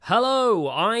Hello,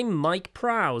 I'm Mike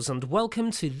Prowse and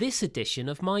welcome to this edition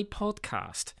of my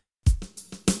podcast.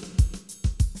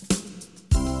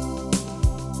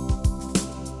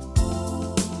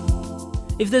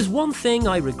 If there's one thing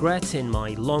I regret in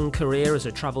my long career as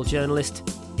a travel journalist,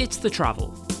 it's the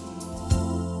travel.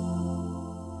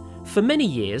 For many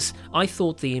years, I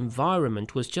thought the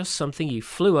environment was just something you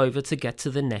flew over to get to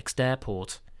the next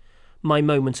airport. My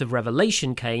moment of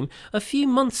revelation came a few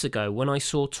months ago when I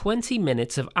saw 20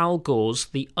 minutes of Al Gore's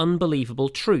The Unbelievable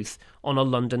Truth on a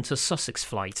London to Sussex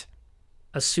flight.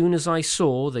 As soon as I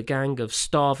saw the gang of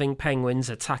starving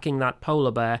penguins attacking that polar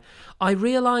bear, I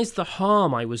realised the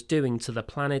harm I was doing to the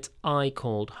planet I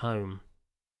called home.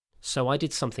 So I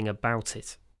did something about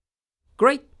it.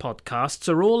 Great podcasts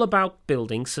are all about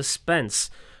building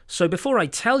suspense. So before I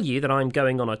tell you that I'm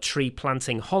going on a tree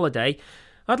planting holiday,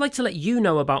 I'd like to let you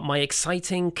know about my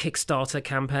exciting Kickstarter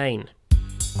campaign.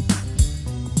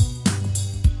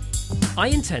 I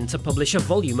intend to publish a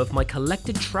volume of my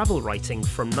collected travel writing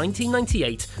from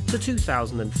 1998 to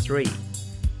 2003.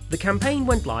 The campaign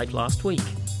went live last week.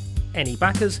 Any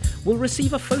backers will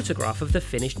receive a photograph of the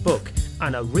finished book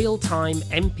and a real-time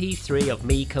MP3 of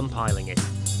me compiling it.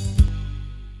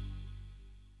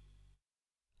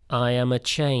 I am a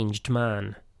changed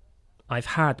man. I've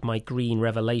had my green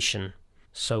revelation.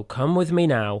 So come with me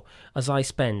now as I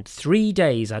spend 3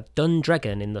 days at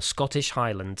Dundregan in the Scottish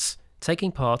Highlands,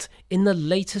 taking part in the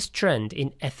latest trend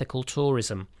in ethical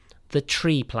tourism, the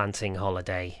tree planting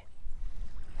holiday.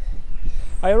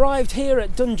 I arrived here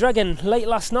at Dundregan late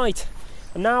last night,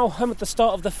 and now I'm at the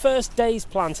start of the first day's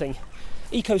planting.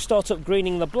 Eco-startup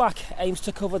Greening the Black aims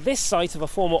to cover this site of a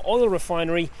former oil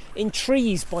refinery in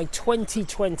trees by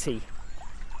 2020.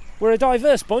 We're a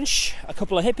diverse bunch, a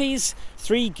couple of hippies,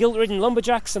 3 guilt-ridden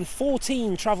lumberjacks and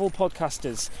 14 travel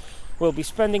podcasters. We'll be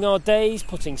spending our days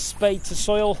putting spade to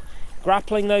soil,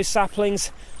 grappling those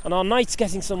saplings, and our nights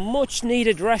getting some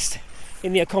much-needed rest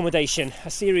in the accommodation, a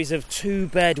series of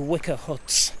 2-bed wicker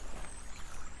huts.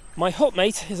 My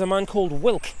hutmate is a man called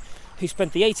Wilk, who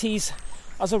spent the 80s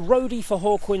as a roadie for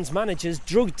Hawkwind's manager's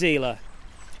drug dealer.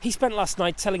 He spent last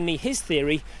night telling me his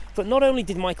theory that not only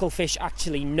did Michael Fish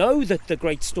actually know that the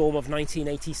Great Storm of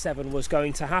 1987 was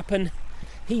going to happen,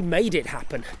 he made it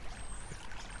happen.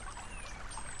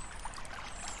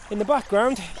 In the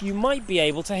background, you might be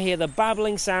able to hear the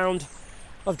babbling sound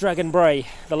of Dragon Brae,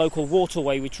 the local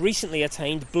waterway which recently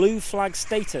attained blue flag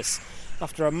status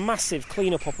after a massive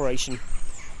clean-up operation.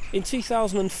 In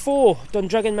 2004,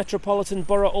 Dundregan Metropolitan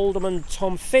Borough Alderman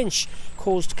Tom Finch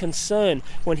caused concern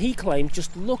when he claimed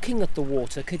just looking at the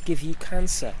water could give you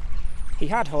cancer. He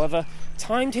had, however,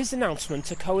 timed his announcement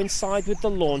to coincide with the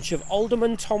launch of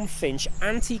Alderman Tom Finch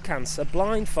anti-cancer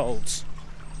blindfolds.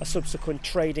 A subsequent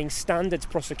trading standards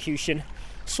prosecution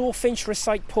saw Finch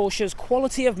recite Portia's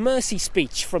Quality of Mercy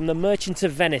speech from The Merchant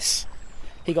of Venice.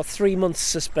 He got 3 months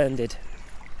suspended.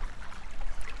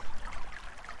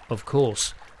 Of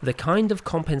course, the kind of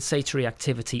compensatory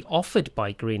activity offered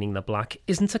by Greening the Black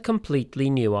isn't a completely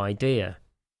new idea.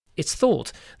 It's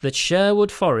thought that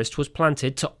Sherwood Forest was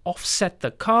planted to offset the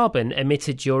carbon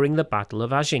emitted during the Battle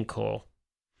of Agincourt.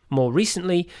 More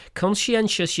recently,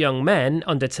 conscientious young men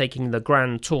undertaking the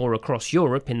Grand Tour across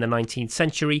Europe in the 19th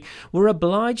century were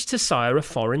obliged to sire a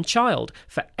foreign child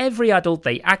for every adult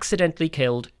they accidentally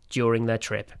killed during their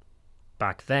trip.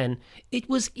 Back then, it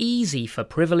was easy for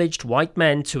privileged white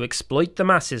men to exploit the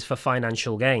masses for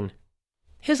financial gain.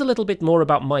 Here's a little bit more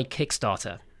about my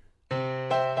Kickstarter.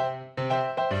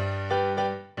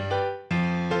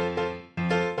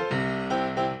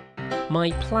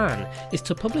 My plan is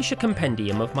to publish a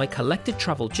compendium of my collected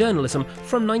travel journalism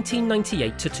from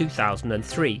 1998 to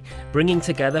 2003, bringing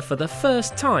together for the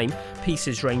first time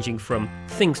pieces ranging from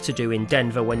things to do in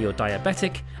Denver when you're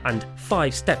diabetic and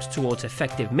 5 steps towards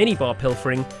effective minibar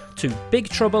pilfering to Big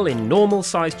Trouble in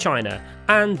normal-sized China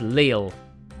and Lille.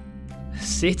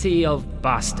 City of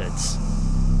Bastards.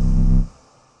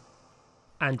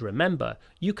 And remember,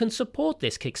 you can support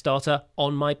this Kickstarter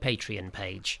on my Patreon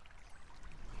page.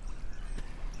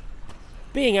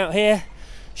 Being out here,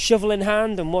 shovel in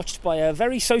hand and watched by a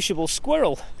very sociable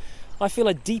squirrel, I feel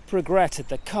a deep regret at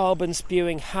the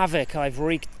carbon-spewing havoc I've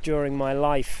wreaked during my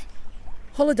life.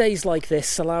 Holidays like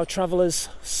this allow travellers,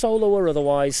 solo or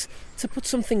otherwise, to put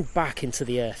something back into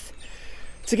the earth,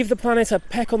 to give the planet a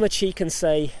peck on the cheek and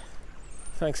say,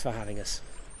 thanks for having us.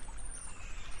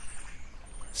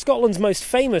 Scotland's most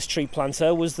famous tree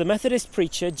planter was the Methodist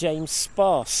preacher James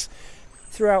Sparse.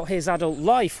 Throughout his adult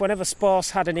life, whenever Sparse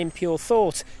had an impure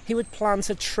thought, he would plant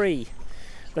a tree.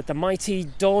 That the mighty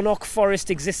Dornoch Forest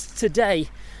exists today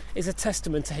is a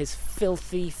testament to his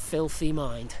filthy, filthy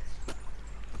mind.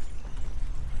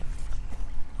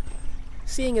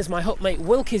 Seeing as my hutmate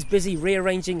Wilk is busy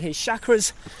rearranging his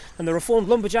chakras and the reformed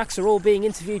lumberjacks are all being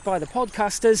interviewed by the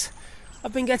podcasters,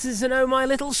 I've been getting to know my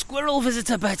little squirrel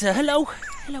visitor better. Hello.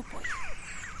 Hello, boy.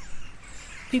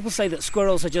 People say that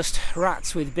squirrels are just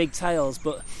rats with big tails,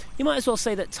 but you might as well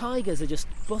say that tigers are just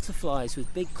butterflies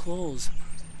with big claws.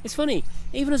 It's funny,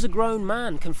 even as a grown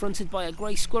man confronted by a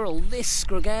grey squirrel this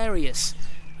gregarious,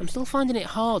 I'm still finding it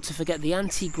hard to forget the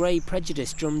anti-grey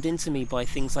prejudice drummed into me by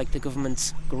things like the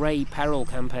government's Grey Peril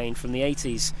campaign from the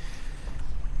 80s.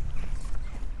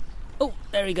 Oh,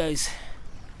 there he goes.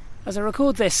 As I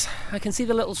record this, I can see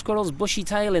the little squirrel's bushy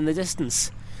tail in the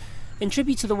distance. In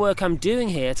tribute to the work I'm doing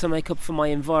here to make up for my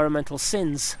environmental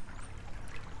sins,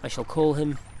 I shall call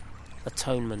him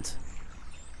Atonement.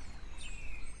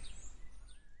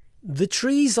 The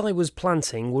trees I was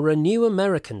planting were a new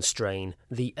American strain,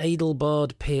 the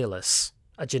Adelbard peerless,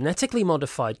 a genetically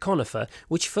modified conifer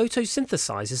which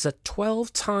photosynthesizes at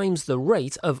 12 times the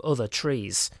rate of other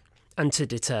trees. And to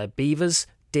deter beavers,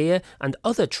 deer and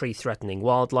other tree-threatening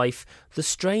wildlife, the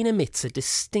strain emits a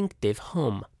distinctive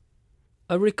hum.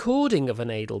 A recording of an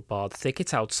Adelbard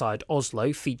thicket outside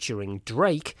Oslo featuring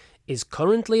Drake is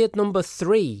currently at number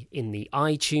 3 in the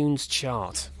iTunes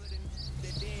chart.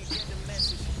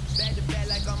 Back to back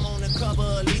like I'm on the cover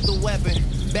of Lethal Weapon.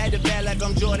 Back to back like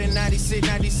I'm Jordan 96,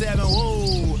 97.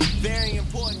 Whoa, very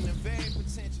important and very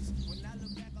pretentious. When I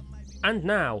look back, I might be... And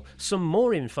now, some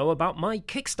more info about my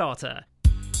Kickstarter.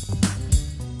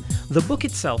 The book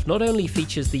itself not only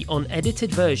features the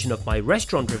unedited version of my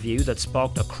restaurant review that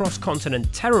sparked a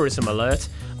cross-continent terrorism alert,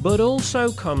 but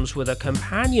also comes with a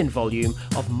companion volume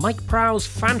of Mike Prowse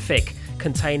fanfic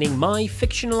containing my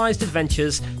fictionalised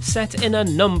adventures set in a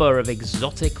number of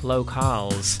exotic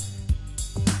locales.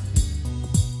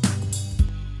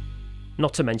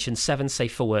 Not to mention 7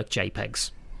 safe-for-work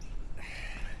JPEGs.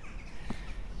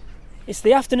 It's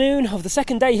the afternoon of the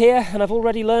second day here, and I've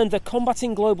already learned that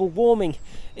combating global warming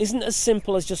isn't as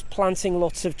simple as just planting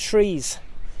lots of trees.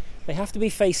 They have to be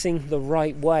facing the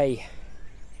right way.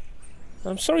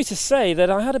 I'm sorry to say that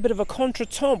I had a bit of a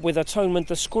contretemps with Atonement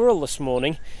the squirrel this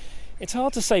morning. It's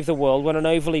hard to save the world when an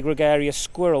overly gregarious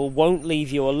squirrel won't leave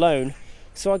you alone,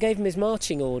 so I gave him his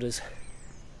marching orders.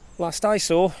 Last I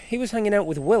saw, he was hanging out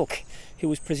with Wilk, who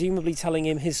was presumably telling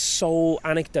him his sole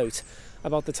anecdote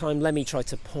about the time Lemmy tried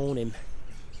to pawn him.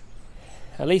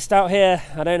 At least out here,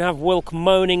 I don't have Wilk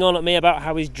moaning on at me about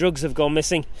how his drugs have gone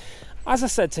missing. As I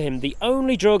said to him, the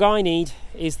only drug I need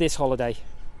is this holiday.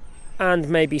 And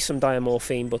maybe some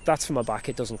diamorphine, but that's for my back,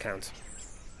 it doesn't count.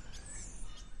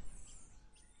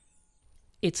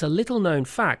 It's a little-known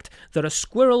fact that a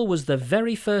squirrel was the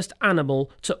very first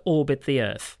animal to orbit the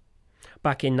Earth.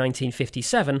 Back in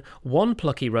 1957, one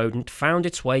plucky rodent found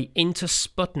its way into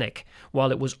Sputnik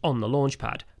while it was on the launch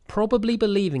pad, probably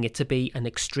believing it to be an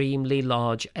extremely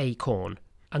large acorn,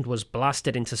 and was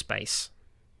blasted into space.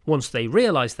 Once they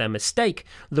realised their mistake,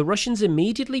 the Russians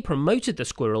immediately promoted the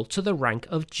squirrel to the rank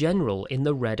of general in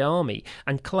the Red Army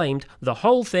and claimed the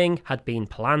whole thing had been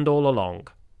planned all along.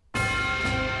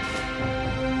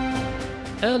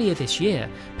 Earlier this year,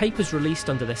 papers released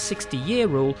under the 60-year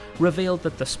rule revealed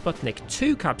that the Sputnik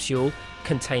 2 capsule,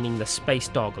 containing the space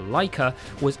dog Laika,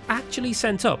 was actually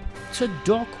sent up to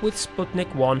dock with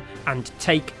Sputnik 1 and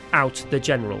take out the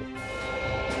General.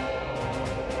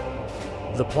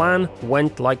 The plan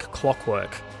went like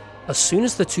clockwork. As soon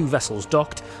as the 2 vessels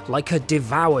docked, Laika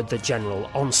devoured the General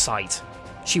on sight.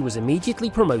 She was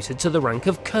immediately promoted to the rank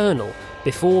of Colonel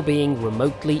before being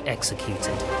remotely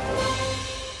executed.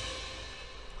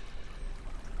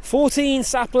 14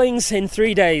 saplings in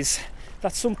 3 days.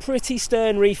 That's some pretty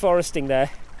stern reforesting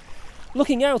there.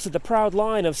 Looking out at the proud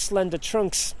line of slender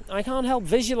trunks, I can't help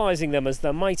visualising them as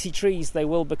the mighty trees they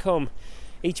will become,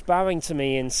 each bowing to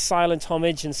me in silent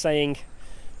homage and saying,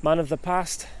 "Man of the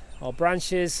past, our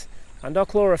branches and our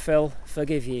chlorophyll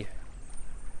forgive you."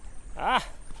 Ah,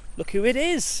 look who it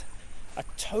is!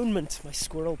 Atonement, my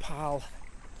squirrel pal.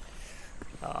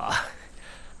 Ah,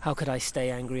 how could I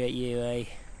stay angry at you, eh?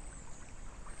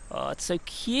 Oh, it's so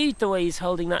cute the way he's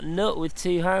holding that nut with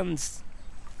 2 hands.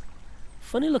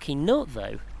 Funny looking nut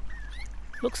though.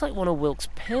 Looks like one of Wilk's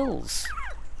pills.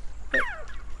 Oh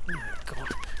my god.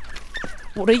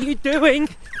 What are you doing?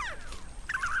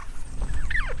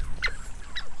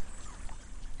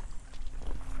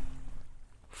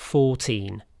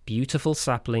 "14 beautiful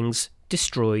saplings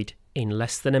destroyed in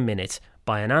less than a minute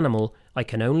by an animal I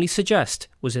can only suggest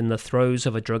was in the throes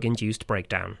of a drug-induced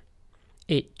breakdown.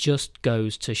 It just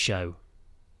goes to show.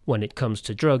 When it comes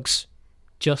to drugs,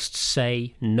 just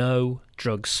say no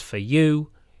drugs for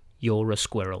you, you're a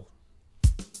squirrel."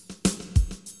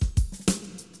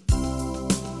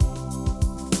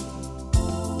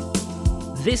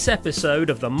 This episode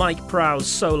of the Mike Prowse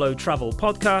Solo Travel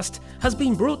Podcast has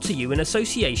been brought to you in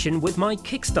association with my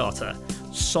Kickstarter,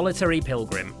 Solitary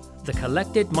Pilgrim, The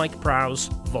Collected Mike Prowse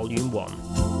Volume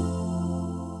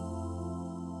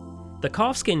 1. The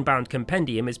calfskin-bound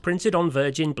compendium is printed on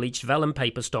virgin bleached vellum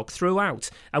paper stock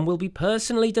throughout and will be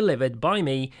personally delivered by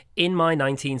me in my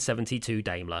 1972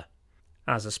 Daimler.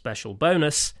 As a special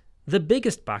bonus, the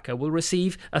biggest backer will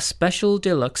receive a special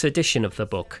deluxe edition of the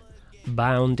book,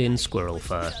 bound in squirrel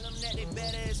fur.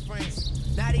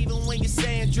 Not even when you're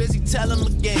saying Drizzy, tell them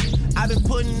again. I've been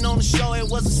putting on the show, it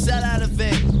was a sellout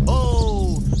event.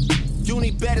 Oh, you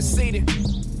need better seating.